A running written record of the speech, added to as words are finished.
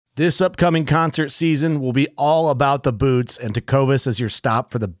This upcoming concert season will be all about the boots, and Tecovas is your stop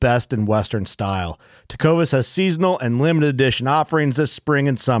for the best in Western style. Tecovas has seasonal and limited edition offerings this spring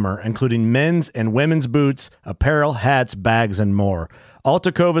and summer, including men's and women's boots, apparel, hats, bags, and more. All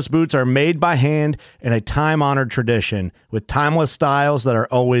Tecovas boots are made by hand in a time-honored tradition with timeless styles that are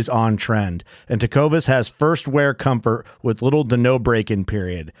always on trend. And Tecovas has first wear comfort with little to no break-in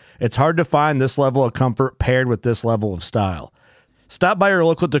period. It's hard to find this level of comfort paired with this level of style. Stop by your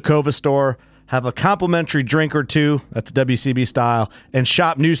local Tecovas store, have a complimentary drink or two, that's WCB style, and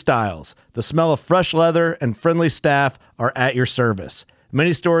shop new styles. The smell of fresh leather and friendly staff are at your service.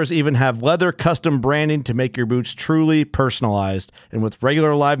 Many stores even have leather custom branding to make your boots truly personalized. And with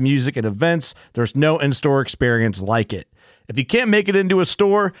regular live music and events, there's no in-store experience like it. If you can't make it into a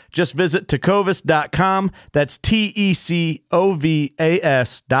store, just visit tecovas.com. That's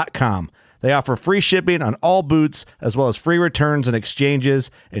TECOVAS.com. They offer free shipping on all boots, as well as free returns and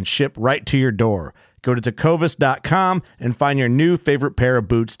exchanges, and ship right to your door. Go to tecovas.com and find your new favorite pair of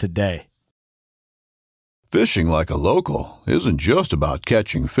boots today. Fishing like a local isn't just about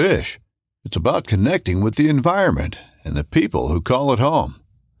catching fish. It's about connecting with the environment and the people who call it home.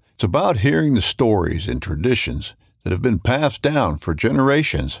 It's about hearing the stories and traditions that have been passed down for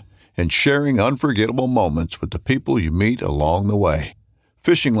generations and sharing unforgettable moments with the people you meet along the way.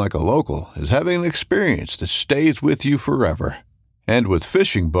 Fishing like a local is having an experience that stays with you forever. And with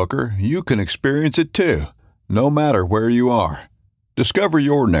Fishing Booker, you can experience it too, no matter where you are. Discover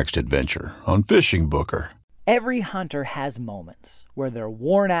your next adventure on Fishing Booker. Every hunter has moments where they're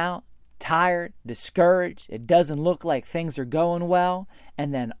worn out, tired, discouraged, it doesn't look like things are going well,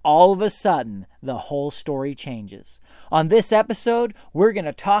 and then all of a sudden, the whole story changes. On this episode, we're going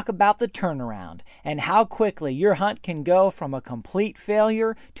to talk about the turnaround and how quickly your hunt can go from a complete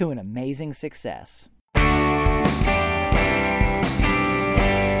failure to an amazing success.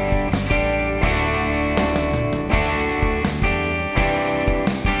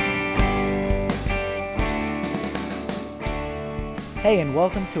 Hey, and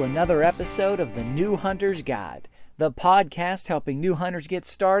welcome to another episode of The New Hunter's Guide, the podcast helping new hunters get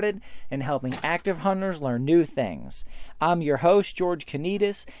started and helping active hunters learn new things. I'm your host, George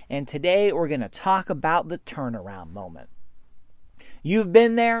Kanitas, and today we're going to talk about the turnaround moment. You've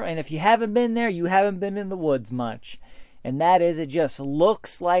been there, and if you haven't been there, you haven't been in the woods much. And that is, it just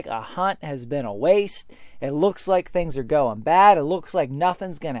looks like a hunt has been a waste. It looks like things are going bad. It looks like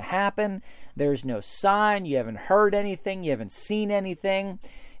nothing's going to happen. There's no sign. You haven't heard anything. You haven't seen anything.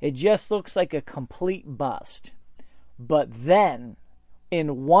 It just looks like a complete bust. But then,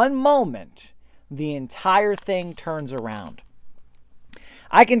 in one moment, the entire thing turns around.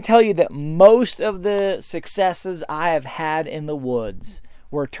 I can tell you that most of the successes I have had in the woods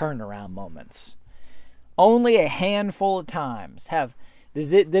were turnaround moments. Only a handful of times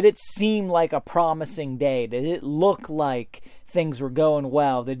did it seem like a promising day? Did it look like things were going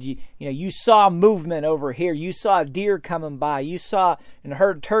well? Did you saw movement over here? You saw a deer coming by. You saw and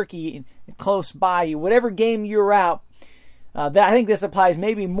heard turkey close by you. Whatever game you were out, I think this applies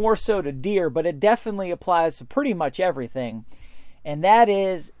maybe more so to deer, but it definitely applies to pretty much everything. And that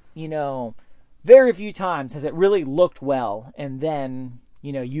is, very few times has it really looked well, and then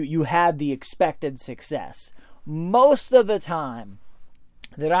you had the expected success. Most of the time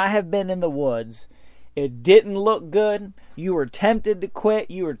that I have been in the woods, it didn't look good. You were tempted to quit.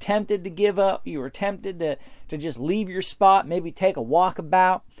 You were tempted to give up. You were tempted to just leave your spot, maybe take a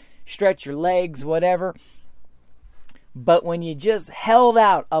walkabout, stretch your legs, whatever. But when you just held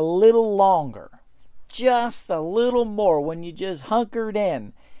out a little longer, just a little more, when you just hunkered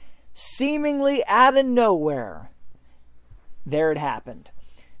in, seemingly out of nowhere, there it happened.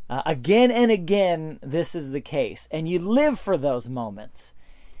 Again and again, this is the case. And you live for those moments.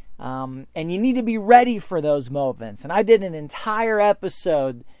 And you need to be ready for those moments. And I did an entire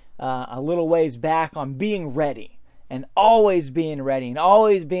episode a little ways back on being ready. And always being ready. And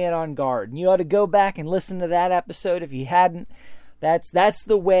always being on guard. And you ought to go back and listen to that episode if you hadn't. That's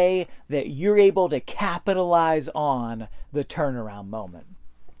the way that you're able to capitalize on the turnaround moment.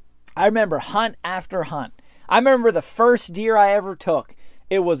 I remember hunt after hunt. I remember the first deer I ever took.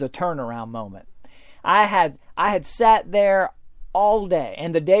 It was a turnaround moment. I had sat there all day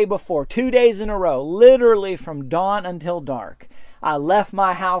and the day before, 2 days in a row, literally from dawn until dark. I left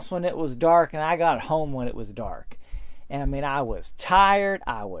my house when it was dark and I got home when it was dark. And I was tired,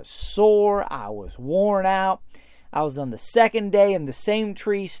 I was sore, I was worn out. I was on the second day in the same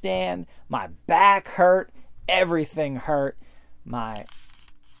tree stand. My back hurt, everything hurt.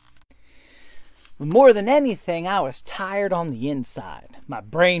 More than anything, I was tired on the inside. My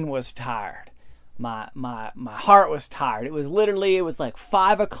brain was tired. my heart was tired. It was like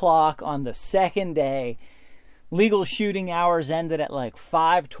 5 o'clock on the second day. Legal shooting hours ended at like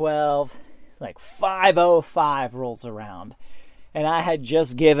 5:12. It's like 5:05 rolls around. And I had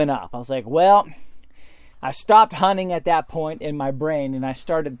just given up. I was like, well, I stopped hunting at that point in my brain, and I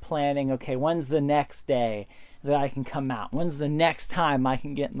started planning, okay, when's the next day that I can come out? When's the next time I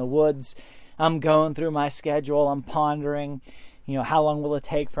can get in the woods? I'm going through my schedule. I'm pondering, how long will it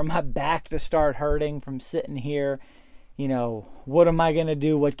take for my back to start hurting from sitting here? What am I going to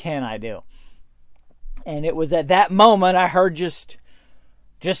do? What can I do? And it was at that moment I heard just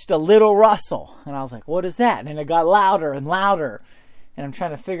a little rustle. And I was like, what is that? And it got louder and louder. And I'm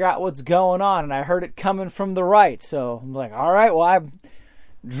trying to figure out what's going on. And I heard it coming from the right. So I'm like, all right, well, I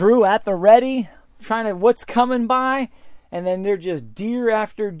drew at the ready, what's coming by. And then they're just deer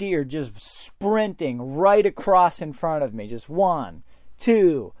after deer just sprinting right across in front of me. Just 1,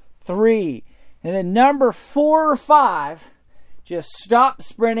 2, 3. And then number 4 or 5 just stopped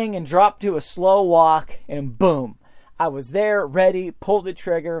sprinting and dropped to a slow walk. And boom, I was there, ready, pulled the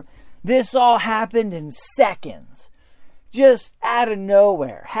trigger. This all happened in seconds. Just out of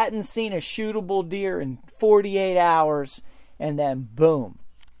nowhere. Hadn't seen a shootable deer in 48 hours. And then boom.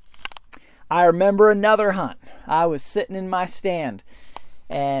 I remember another hunt. I was sitting in my stand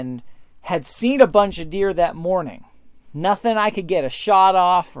and had seen a bunch of deer that morning. Nothing I could get a shot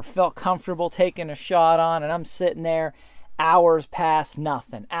off or felt comfortable taking a shot on. And I'm sitting there, hours past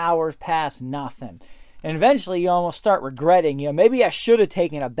nothing. Hours past nothing. And eventually you almost start regretting, maybe I should have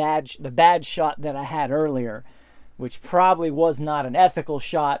taken the bad shot that I had earlier, which probably was not an ethical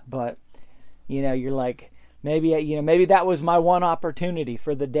shot, but, you're like, maybe that was my one opportunity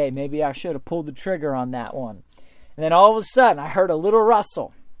for the day. Maybe I should have pulled the trigger on that one. And then all of a sudden, I heard a little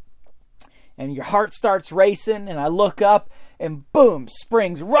rustle. And your heart starts racing, and I look up, and boom,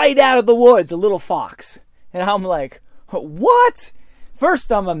 springs right out of the woods a little fox. And I'm like, what?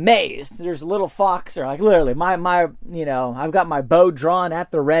 First, I'm amazed. There's a little fox, or like literally, I've got my bow drawn at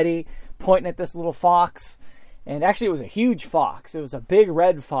the ready, pointing at this little fox. And actually, it was a huge fox. It was a big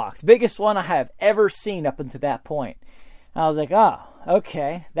red fox. Biggest one I have ever seen up until that point. And I was like, oh,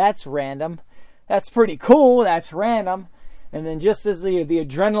 okay, that's random. That's pretty cool. That's random. And then just as the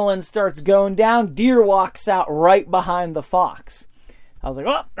adrenaline starts going down, deer walks out right behind the fox. I was like,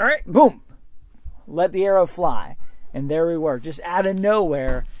 oh, all right, boom. Let the arrow fly. And there we were, just out of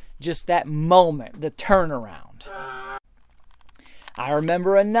nowhere, just that moment, the turnaround. I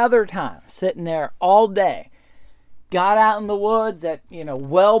remember another time sitting there all day. Got out in the woods at,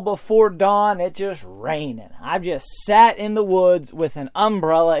 well before dawn. It just raining. I just sat in the woods with an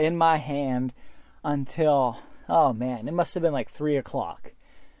umbrella in my hand until, oh man, it must have been like 3 o'clock.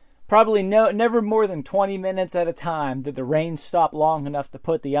 Probably never more than 20 minutes at a time did the rain stop long enough to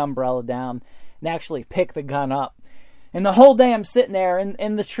put the umbrella down and actually pick the gun up. And the whole day I'm sitting there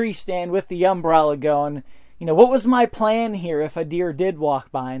in the tree stand with the umbrella going, what was my plan here if a deer did walk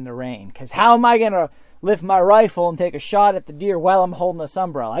by in the rain? Because how am I going to lift my rifle and take a shot at the deer while I'm holding this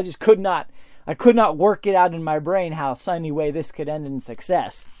umbrella? I just could not work it out in my brain how any way this could end in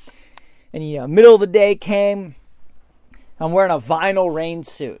success. And, middle of the day came. I'm wearing a vinyl rain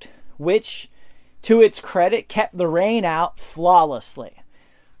suit, which, to its credit, kept the rain out flawlessly.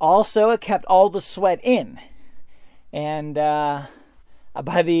 Also, it kept all the sweat in. And by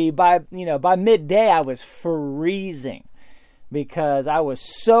midday, I was freezing because I was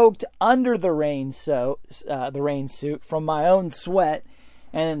soaked under the rain suit from my own sweat,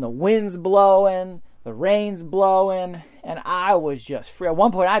 and then the wind's blowing, the rain's blowing, and I was just free. At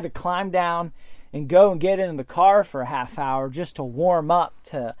one point, I had to climb down and go and get in the car for a half hour just to warm up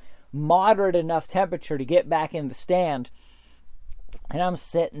to moderate enough temperature to get back in the stand. And I'm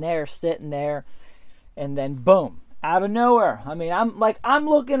sitting there, and then boom. Out of nowhere. I mean, I'm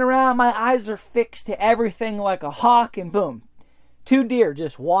looking around. My eyes are fixed to everything like a hawk, and boom, 2 deer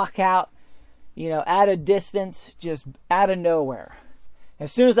just walk out, at a distance, just out of nowhere.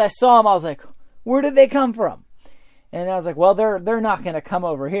 As soon as I saw them, I was like, where did they come from? And I was like, well, they're not going to come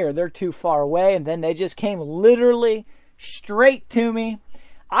over here. They're too far away. And then they just came literally straight to me.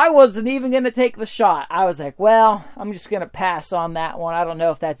 I wasn't even going to take the shot. I was like, well, I'm just going to pass on that one. I don't know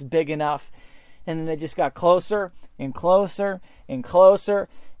if that's big enough. And then they just got closer and closer and closer.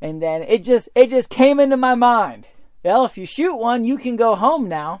 And then it just came into my mind. Well, if you shoot one, you can go home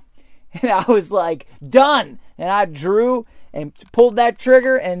now. And I was like, done. And I drew and pulled that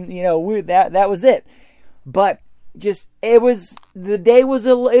trigger, and that was it. But it just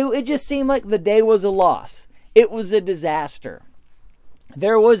seemed like the day was a loss. It was a disaster.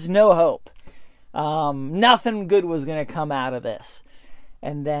 There was no hope. Nothing good was going to come out of this.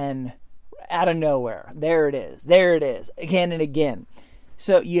 And then out of nowhere. There it is, again and again.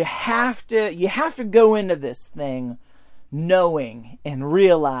 So you have to go into this thing knowing and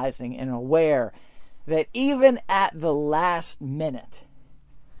realizing and aware that even at the last minute,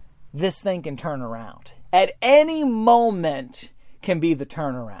 this thing can turn around. At any moment can be the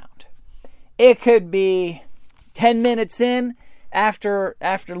turnaround. It could be 10 minutes in after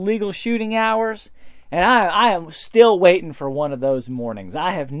legal shooting hours, and I am still waiting for one of those mornings.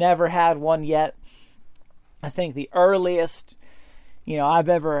 I have never had one yet. I think the earliest, I've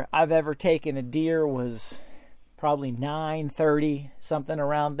ever taken a deer was probably 9:30, something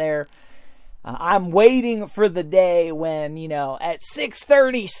around there. I'm waiting for the day when, at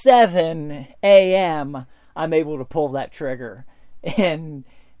 6:37 a.m., I'm able to pull that trigger and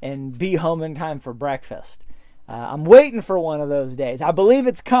be home in time for breakfast. I'm waiting for one of those days. I believe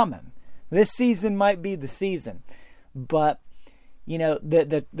it's coming. This season might be the season. But,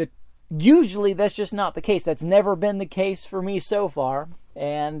 usually that's just not the case. That's never been the case for me so far.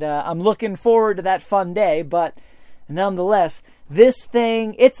 And I'm looking forward to that fun day. But nonetheless, this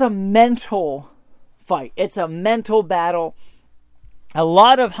thing, it's a mental fight. It's a mental battle. A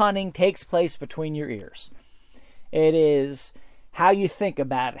lot of hunting takes place between your ears. It is how you think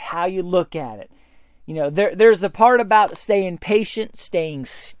about it, how you look at it. There's the part about staying patient, staying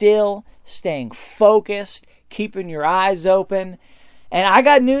still, staying focused, keeping your eyes open. And I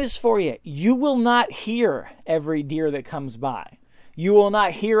got news for you. You will not hear every deer that comes by. You will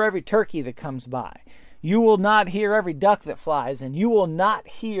not hear every turkey that comes by. You will not hear every duck that flies. And you will not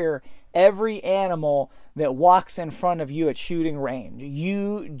hear every animal that walks in front of you at shooting range.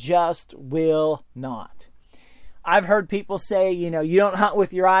 You just will not. I've heard people say, you don't hunt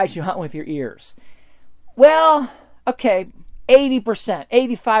with your eyes, you hunt with your ears. Well, okay, 80%,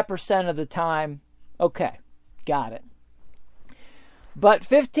 85% of the time, okay, got it. But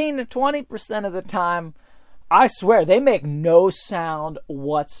 15 to 20% of the time, I swear, they make no sound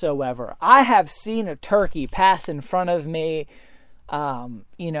whatsoever. I have seen a turkey pass in front of me,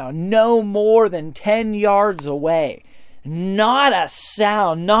 no more than 10 yards away. Not a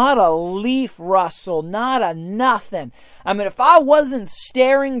sound, not a leaf rustle, not a nothing. I mean, if I wasn't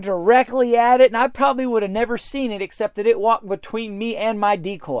staring directly at it, and I probably would have never seen it except that it walked between me and my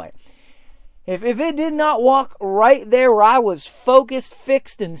decoy. If it did not walk right there where I was focused,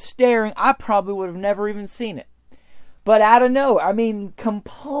 fixed, and staring, I probably would have never even seen it. But out of nowhere,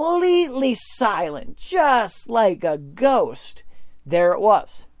 completely silent, just like a ghost, there it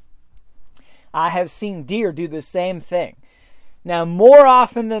was. I have seen deer do the same thing. Now, more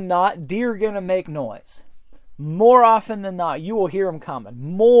often than not, deer are going to make noise. More often than not, you will hear them coming.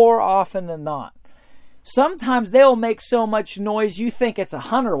 More often than not. Sometimes they'll make so much noise you think it's a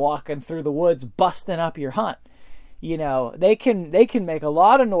hunter walking through the woods busting up your hunt. They can make a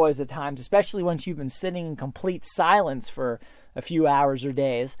lot of noise at times, especially once you've been sitting in complete silence for a few hours or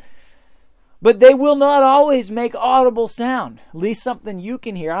days. But they will not always make audible sound, at least something you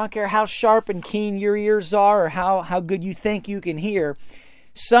can hear. I don't care how sharp and keen your ears are or how good you think you can hear.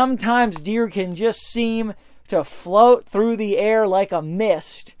 Sometimes deer can just seem to float through the air like a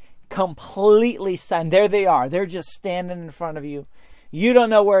mist, completely silent. There they are. They're just standing in front of you. You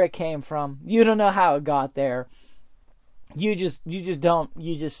don't know where it came from. You don't know how it got there. You just don't.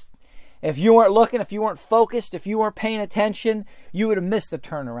 If you weren't looking, if you weren't focused, if you weren't paying attention, you would have missed the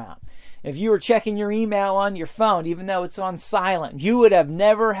turnaround. If you were checking your email on your phone, even though it's on silent, you would have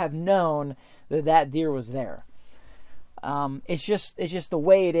never have known that deer was there. It's just the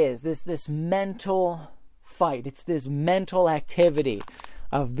way it is. This mental fight. It's this mental activity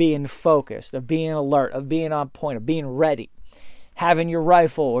of being focused, of being alert, of being on point, of being ready. Having your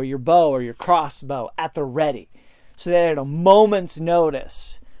rifle or your bow or your crossbow at the ready. So that at a moment's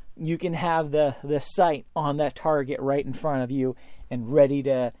notice, you can have the sight on that target right in front of you and ready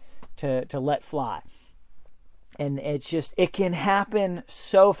to let fly. And it can happen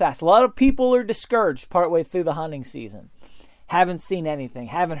so fast. A lot of people are discouraged partway through the hunting season. Haven't seen anything,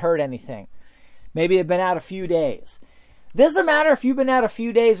 haven't heard anything. Maybe they've been out a few days. Doesn't matter if you've been out a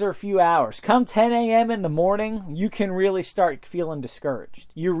few days or a few hours. Come 10 a.m. in the morning, you can really start feeling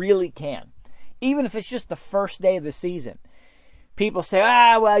discouraged. You really can. Even if it's just the first day of the season. People say,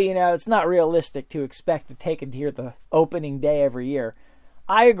 it's not realistic to expect to take a deer the opening day every year.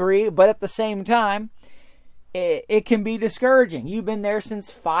 I agree, but at the same time, it can be discouraging. You've been there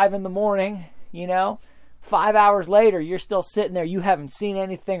since 5 in the morning, 5 hours later, you're still sitting there. You haven't seen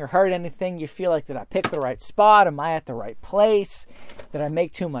anything or heard anything. You feel like, did I pick the right spot? Am I at the right place? Did I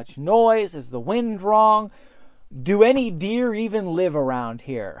make too much noise? Is the wind wrong? Do any deer even live around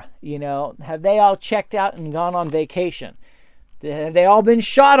here? Have they all checked out and gone on vacation? Have they all been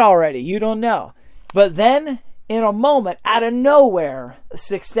shot already? You don't know. But then, in a moment, out of nowhere,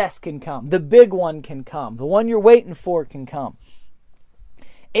 success can come. The big one can come. The one you're waiting for can come.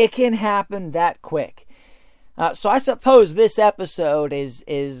 It can happen that quick. So I suppose this episode is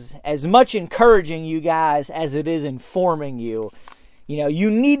as much encouraging you guys as it is informing you. You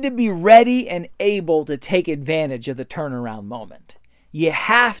need to be ready and able to take advantage of the turnaround moment. You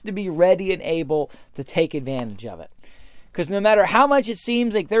have to be ready and able to take advantage of it. Because no matter how much it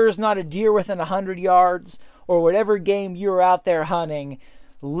seems like there is not a deer within 100 yards or whatever game you're out there hunting,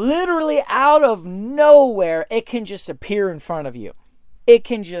 literally out of nowhere, it can just appear in front of you. It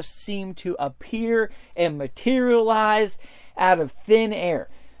can just seem to appear and materialize out of thin air.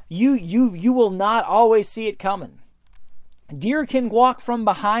 You will not always see it coming. Deer can walk from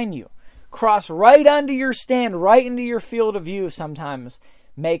behind you, cross right under your stand, right into your field of view sometimes,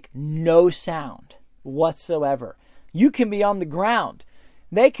 make no sound whatsoever. You can be on the ground.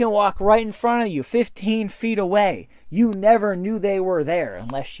 They can walk right in front of you, 15 feet away. You never knew they were there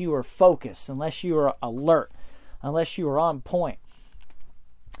unless you were focused, unless you were alert, unless you were on point.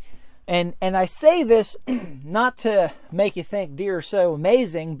 And I say this not to make you think deer are so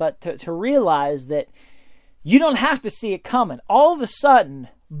amazing, but to realize that you don't have to see it coming. All of a sudden,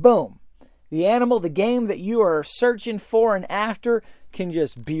 boom, the animal, the game that you are searching for and after can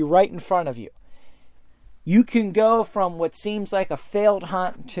just be right in front of you. You can go from what seems like a failed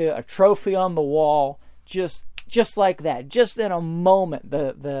hunt to a trophy on the wall just like that. Just in a moment,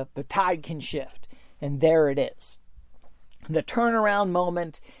 the tide can shift, and there it is. The turnaround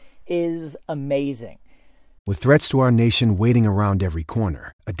moment is amazing. With threats to our nation waiting around every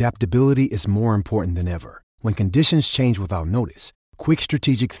corner, adaptability is more important than ever. When conditions change without notice, quick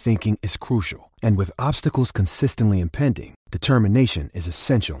strategic thinking is crucial. And with obstacles consistently impending, determination is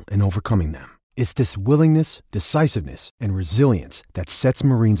essential in overcoming them. It's this willingness, decisiveness, and resilience that sets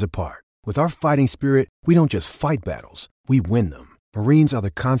Marines apart. With our fighting spirit, we don't just fight battles, we win them. Marines are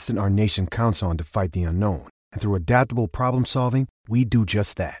the constant our nation counts on to fight the unknown. And through adaptable problem solving, we do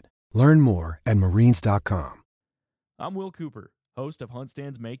just that. Learn more at marines.com. I'm Will Cooper, host of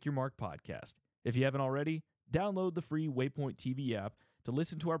HuntStand's Make Your Mark podcast. If you haven't already, download the free Waypoint TV app to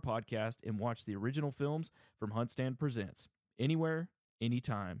listen to our podcast and watch the original films from HuntStand Presents, anywhere,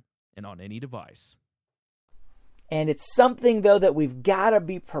 anytime, and on any device. And it's something, though, that we've got to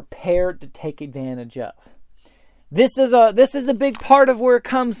be prepared to take advantage of. This is a big part of where it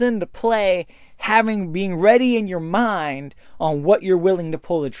comes into play, being ready in your mind on what you're willing to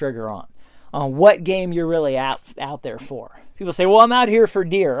pull the trigger on what game you're really out there for. People say, well, I'm out here for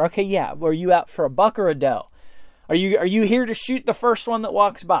deer. Okay, yeah. Are you out for a buck or a doe? Are you here to shoot the first one that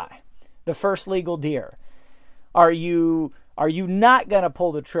walks by? The first legal deer? Are you not going to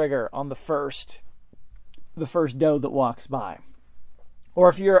pull the trigger on the first doe that walks by? Or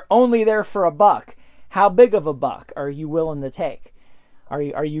if you're only there for a buck, how big of a buck are you willing to take?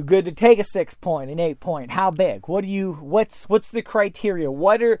 Are you good to take a 6-point, an 8-point? How big? What's the criteria?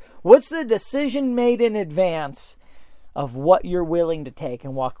 What's the decision made in advance of what you're willing to take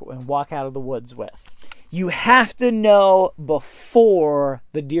and walk out of the woods with? You have to know before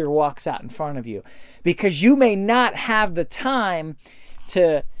the deer walks out in front of you, because you may not have the time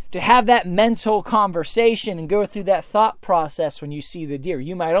to have that mental conversation and go through that thought process when you see the deer.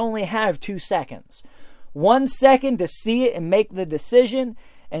 You might only have 2 seconds. 1 second to see it and make the decision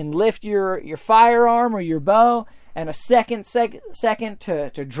and lift your firearm or your bow, and a second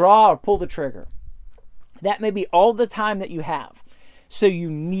to draw or pull the trigger. That may be all the time that you have. So you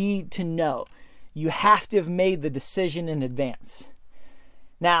need to know. You have to have made the decision in advance.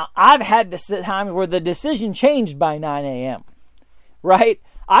 Now, I've had times where the decision changed by 9 a.m. Right?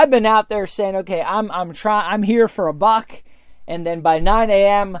 I've been out there saying, okay, I'm here for a buck, and then by 9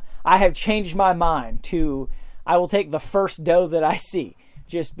 a.m. I have changed my mind to I will take the first doe that I see,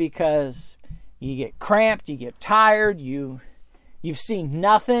 just because you get cramped, you get tired, you've seen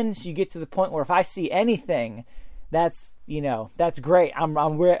nothing, so you get to the point where if I see anything, that's great.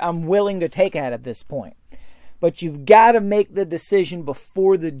 I'm willing to take it at this point. But you've got to make the decision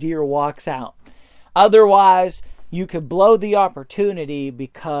before the deer walks out. Otherwise, you could blow the opportunity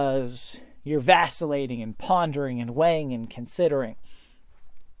because you're vacillating and pondering and weighing and considering.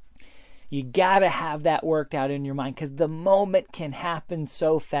 You got to have that worked out in your mind, because the moment can happen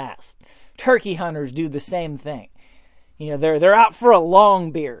so fast. Turkey hunters do the same thing. They're out for a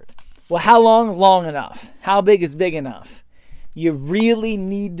long beard. Well, how long is long enough? How big is big enough? You really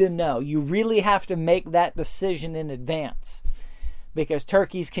need to know. You really have to make that decision in advance, because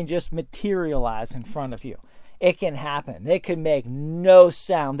turkeys can just materialize in front of you. It can happen. They could make no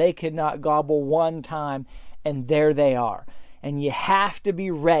sound. They could not gobble one time, and there they are. and you have to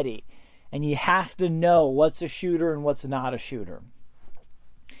be ready, and you have to know what's a shooter and what's not a shooter.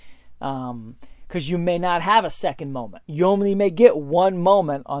 Because you may not have a second moment. You only may get one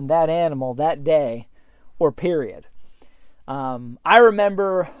moment on that animal that day or period. I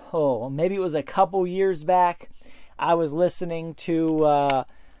remember, maybe it was a couple years back, I was listening to,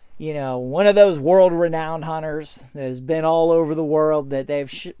 one of those world-renowned hunters that has been all over the world, that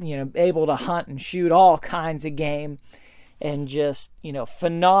they've, able to hunt and shoot all kinds of game, and just,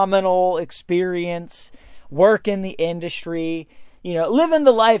 phenomenal experience, work in the industry, living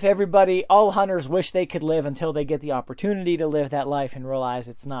the life all hunters wish they could live until they get the opportunity to live that life and realize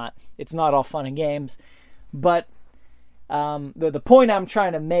it's not all fun and games. But the point I'm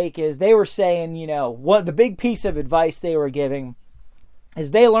trying to make is they were saying, the big piece of advice they were giving is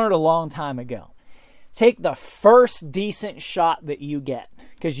they learned a long time ago. Take the first decent shot that you get,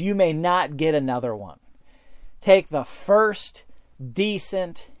 because you may not get another one. Take the first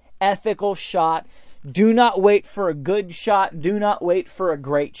decent, ethical shot. Do not wait for a good shot. Do not wait for a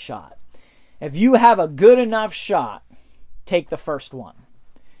great shot. If you have a good enough shot, take the first one,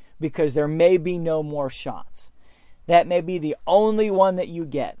 because there may be no more shots. That may be the only one that you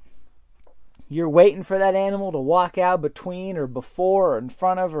get. You're waiting for that animal to walk out between or before or in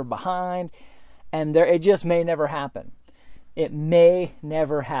front of or behind, and it just may never happen. It may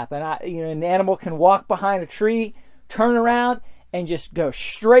never happen. An animal can walk behind a tree, turn around, and just go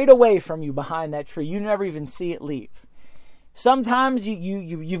straight away from you behind that tree. You never even see it leave. Sometimes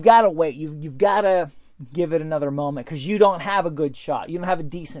you've got to wait. You've got to give it another moment, because you don't have a good shot. You don't have a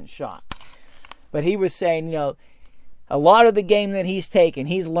decent shot. But he was saying, a lot of the game that he's taken,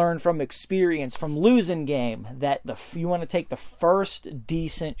 he's learned from experience, from losing game, that you want to take the first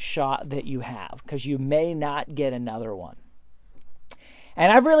decent shot that you have, because you may not get another one.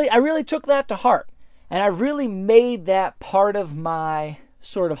 And I really took that to heart. And I really made that part of my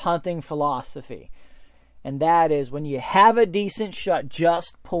sort of hunting philosophy. And that is, when you have a decent shot,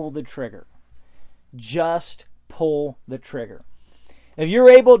 just pull the trigger. Just pull the trigger. If you're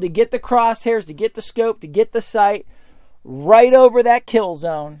able to get the crosshairs, to get the scope, to get the sight right over that kill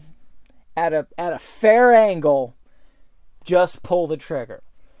zone at a fair angle, just pull the trigger.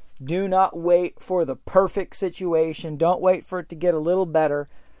 Do not wait for the perfect situation. Don't wait for it to get a little better.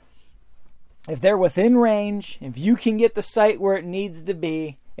 If they're within range, if you can get the sight where it needs to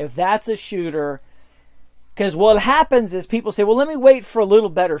be, if that's a shooter, because what happens is people say, well, let me wait for a little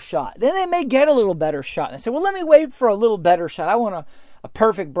better shot. Then they may get a little better shot. And they say, well, let me wait for a little better shot. I want a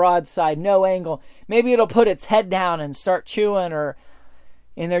perfect broadside, no angle. Maybe it'll put its head down and start chewing,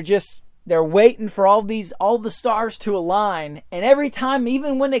 and they're waiting for all the stars to align. And every time,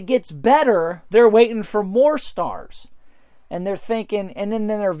 even when it gets better, they're waiting for more stars. And they're thinking, and then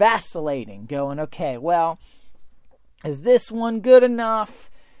they're vacillating, going, okay, well, is this one good enough?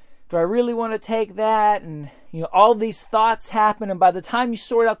 Do I really want to take that? And, all these thoughts happen. And by the time you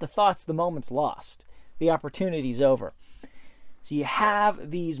sort out the thoughts, the moment's lost. The opportunity's over. So you have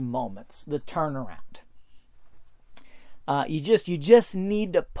these moments, the turnaround. You just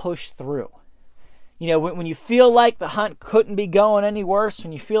need to push through. When you feel like the hunt couldn't be going any worse,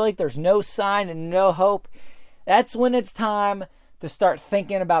 when you feel like there's no sign and no hope, that's when it's time to start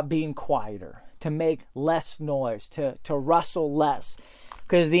thinking about being quieter, to make less noise, to rustle less.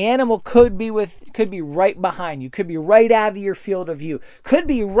 Because the animal could be right behind you, could be right out of your field of view, could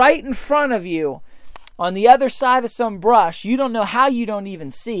be right in front of you on the other side of some brush. You don't know how you don't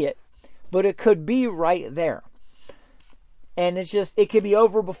even see it, but it could be right there. And it could be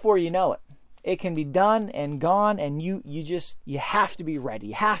over before you know it. It can be done and gone, and you have to be ready.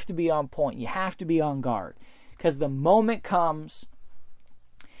 You have to be on point. You have to be on guard. Because the moment comes,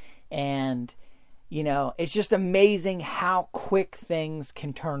 and, it's just amazing how quick things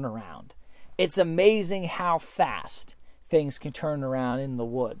can turn around. It's amazing how fast things can turn around in the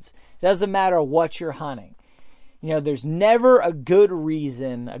woods. It doesn't matter what you're hunting. There's never a good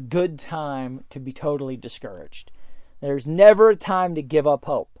reason, a good time to be totally discouraged. There's never a time to give up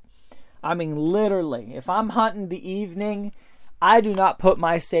hope. I mean, literally, if I'm hunting the evening, I do not put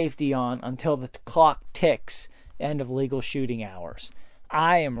my safety on until the clock ticks, end of legal shooting hours.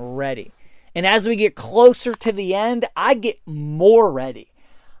 I am ready. And as we get closer to the end, I get more ready.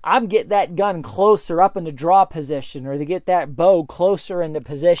 I'm get that gun closer up into draw position, or to get that bow closer into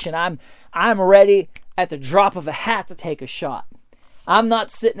position. I'm ready at the drop of a hat to take a shot. I'm not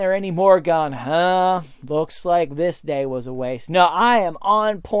sitting there anymore going, looks like this day was a waste. No, I am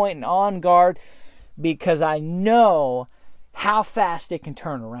on point and on guard, because I know how fast it can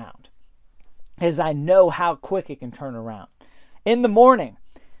turn around. As I know how quick it can turn around. In the morning,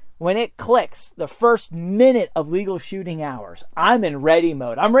 when it clicks, the first minute of legal shooting hours, I'm in ready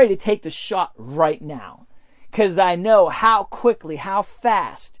mode. I'm ready to take the shot right now. Because I know how quickly, how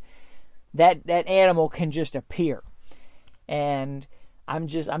fast that animal can just appear. And I'm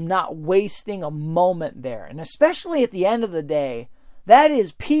not wasting a moment there. And especially at the end of the day, that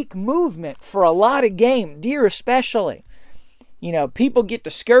is peak movement for a lot of game, deer especially. You know, people get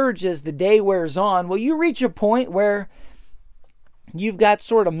discouraged as the day wears on. Well, you reach a point where you've got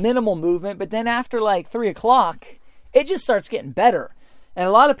sort of minimal movement, but then after like 3 o'clock, it just starts getting better. And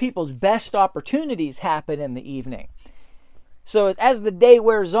a lot of people's best opportunities happen in the evening. So as the day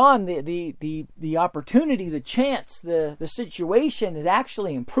wears on, the opportunity, the chance, the situation is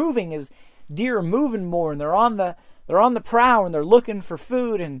actually improving as deer are moving more and they're on the prowl and they're looking for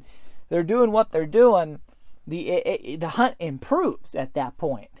food and they're doing what they're doing. The hunt improves at that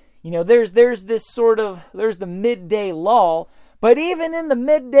point. You know, there's the midday lull, but even in the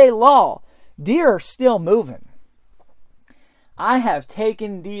midday lull, deer are still moving. I have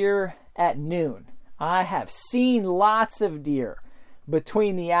taken deer at noon. I have seen lots of deer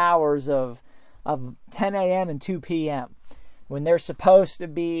between the hours of 10 a.m. and 2 p.m. when they're supposed to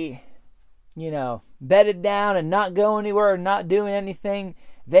be, you know, bedded down and not go anywhere and not doing anything.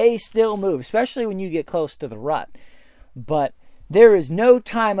 They still move, especially when you get close to the rut. But there is no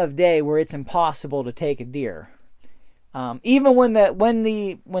time of day where it's impossible to take a deer. Even when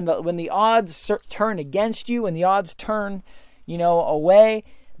the odds turn against you, when the odds turn, you know, away,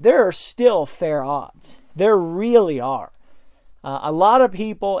 there are still fair odds. There really are. A lot of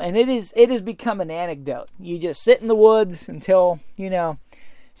people, and it has become an anecdote. You just sit in the woods until, you know,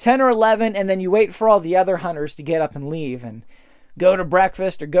 10 or 11, and then you wait for all the other hunters to get up and leave and go to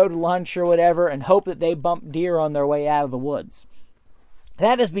breakfast or go to lunch or whatever and hope that they bump deer on their way out of the woods.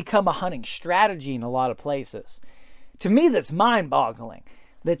 That has become a hunting strategy in a lot of places. To me, that's mind-boggling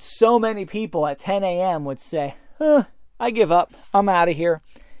that so many people at 10 a.m. would say, I give up. I'm out of here.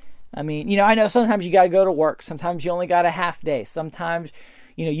 I mean, you know, I know sometimes you got to go to work. Sometimes you only got a half day. Sometimes,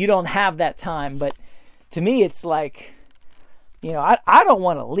 you know, you don't have that time. But to me, it's like, you know, I don't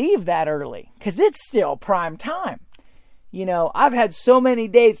want to leave that early because it's still prime time. You know, I've had so many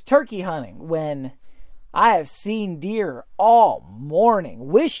days turkey hunting when I have seen deer all morning.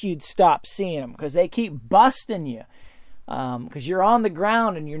 Wish you'd stop seeing them because they keep busting you. Because you're on the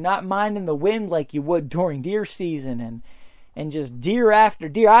ground and you're not minding the wind like you would during deer season and just deer after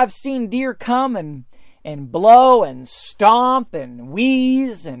deer. I've seen deer come and blow and stomp and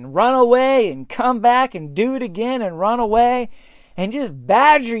wheeze and run away and come back and do it again and run away and just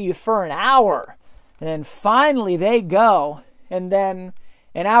badger you for an hour. And then finally they go, and then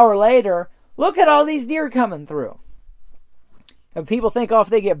an hour later, look at all these deer coming through. And people think, oh, if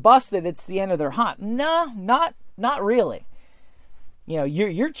they get busted, it's the end of their hunt. No, not really. You know,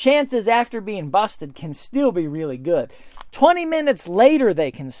 your chances after being busted can still be really good. 20 minutes later,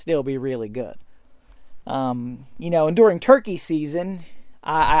 they can still be really good. You know, and during turkey season,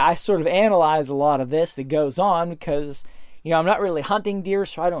 I sort of analyze a lot of this that goes on because, you know, I'm not really hunting deer,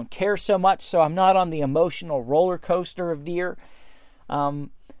 so I don't care so much. So I'm not on the emotional roller coaster of deer.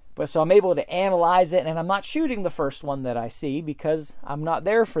 But so I'm able to analyze it, and I'm not shooting the first one that I see because I'm not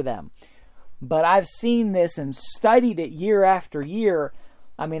there for them. But I've seen this and studied it year after year.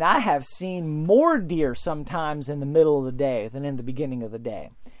 I mean, I have seen more deer sometimes in the middle of the day than in the beginning of the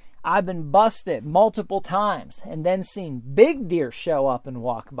day. I've been busted multiple times and then seen big deer show up and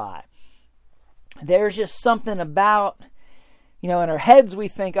walk by. There's just something about, you know, in our heads we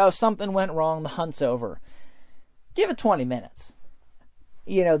think, oh, something went wrong, the hunt's over. Give it 20 minutes.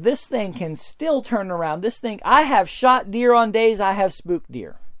 You know, this thing can still turn around. This thing, I have shot deer on days I have spooked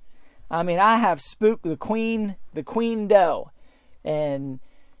deer. I mean, I have spooked the queen doe, and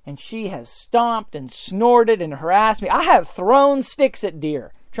she has stomped and snorted and harassed me. I have thrown sticks at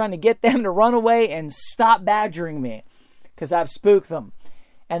deer, trying to get them to run away and stop badgering me, because I've spooked them.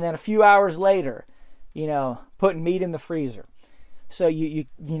 And then a few hours later, you know, putting meat in the freezer. So you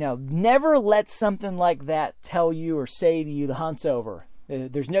know, never let something like that tell you or say to you the hunt's over.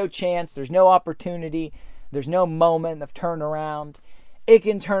 There's no chance, there's no opportunity, there's no moment of turnaround. It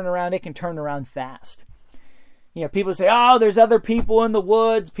can turn around fast. You know, people say, oh, there's other people in the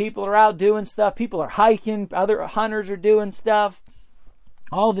woods, people are out doing stuff, people are hiking, other hunters are doing stuff.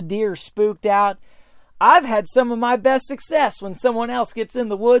 All the deer are spooked out. I've had some of my best success when someone else gets in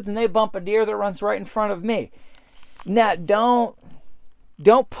the woods and they bump a deer that runs right in front of me. Now, don't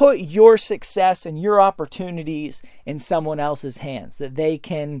put your success and your opportunities in someone else's hands, that they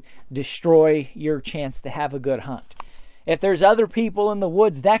can destroy your chance to have a good hunt. If there's other people in the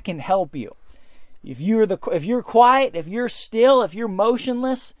woods, that can help you. If you're quiet, if you're still, if you're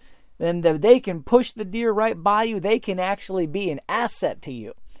motionless, then they can push the deer right by you. They can actually be an asset to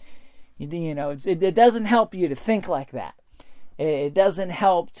you. It doesn't help you to think like that. It doesn't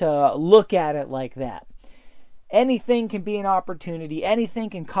help to look at it like that. Anything can be an opportunity.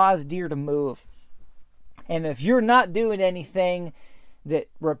 Anything can cause deer to move. And if you're not doing anything that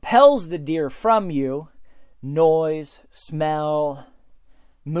repels the deer from you, noise, smell,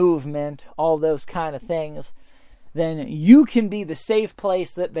 movement, all those kind of things, then you can be the safe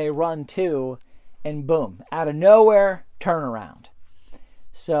place that they run to, and boom, out of nowhere, turn around.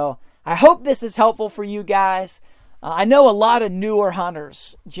 So I hope this is helpful for you guys. I know a lot of newer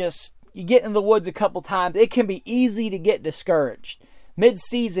hunters, you get in the woods a couple times, it can be easy to get discouraged.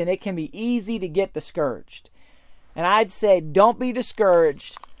 Mid-season, it can be easy to get discouraged. And I'd say don't be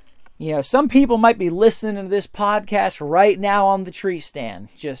discouraged. Some people might be listening to this podcast right now on the tree stand.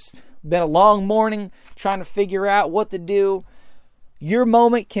 Just been a long morning trying to figure out what to do. Your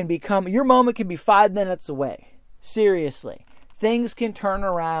moment can be 5 minutes away. Seriously. Things can turn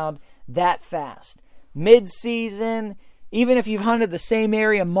around that fast. Mid-season, even if you've hunted the same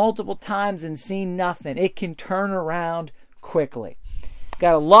area multiple times and seen nothing, it can turn around quickly.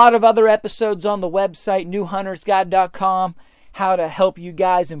 Got a lot of other episodes on the website, newhuntersguide.com, how to help you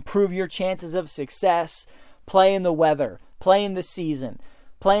guys improve your chances of success, playing the weather, playing the season,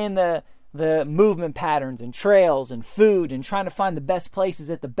 playing the movement patterns and trails and food, and trying to find the best places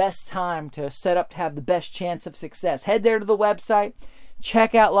at the best time to set up to have the best chance of success. Head there to the website,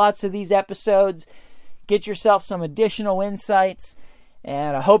 check out lots of these episodes, get yourself some additional insights,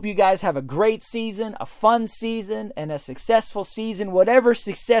 and I hope you guys have a great season, a fun season, and a successful season. Whatever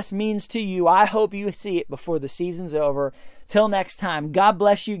success means to you, I hope you see it before the season's over. Till next time, God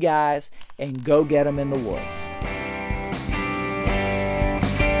bless you guys, and go get them in the woods.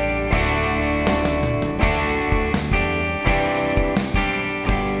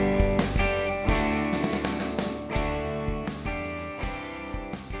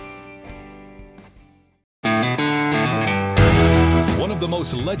 The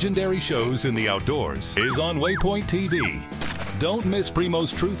most legendary shows in the outdoors is on Waypoint TV. Don't miss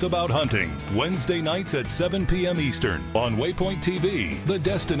Primo's Truth About Hunting, Wednesday nights at 7 p.m. Eastern on Waypoint TV, the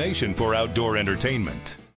destination for outdoor entertainment.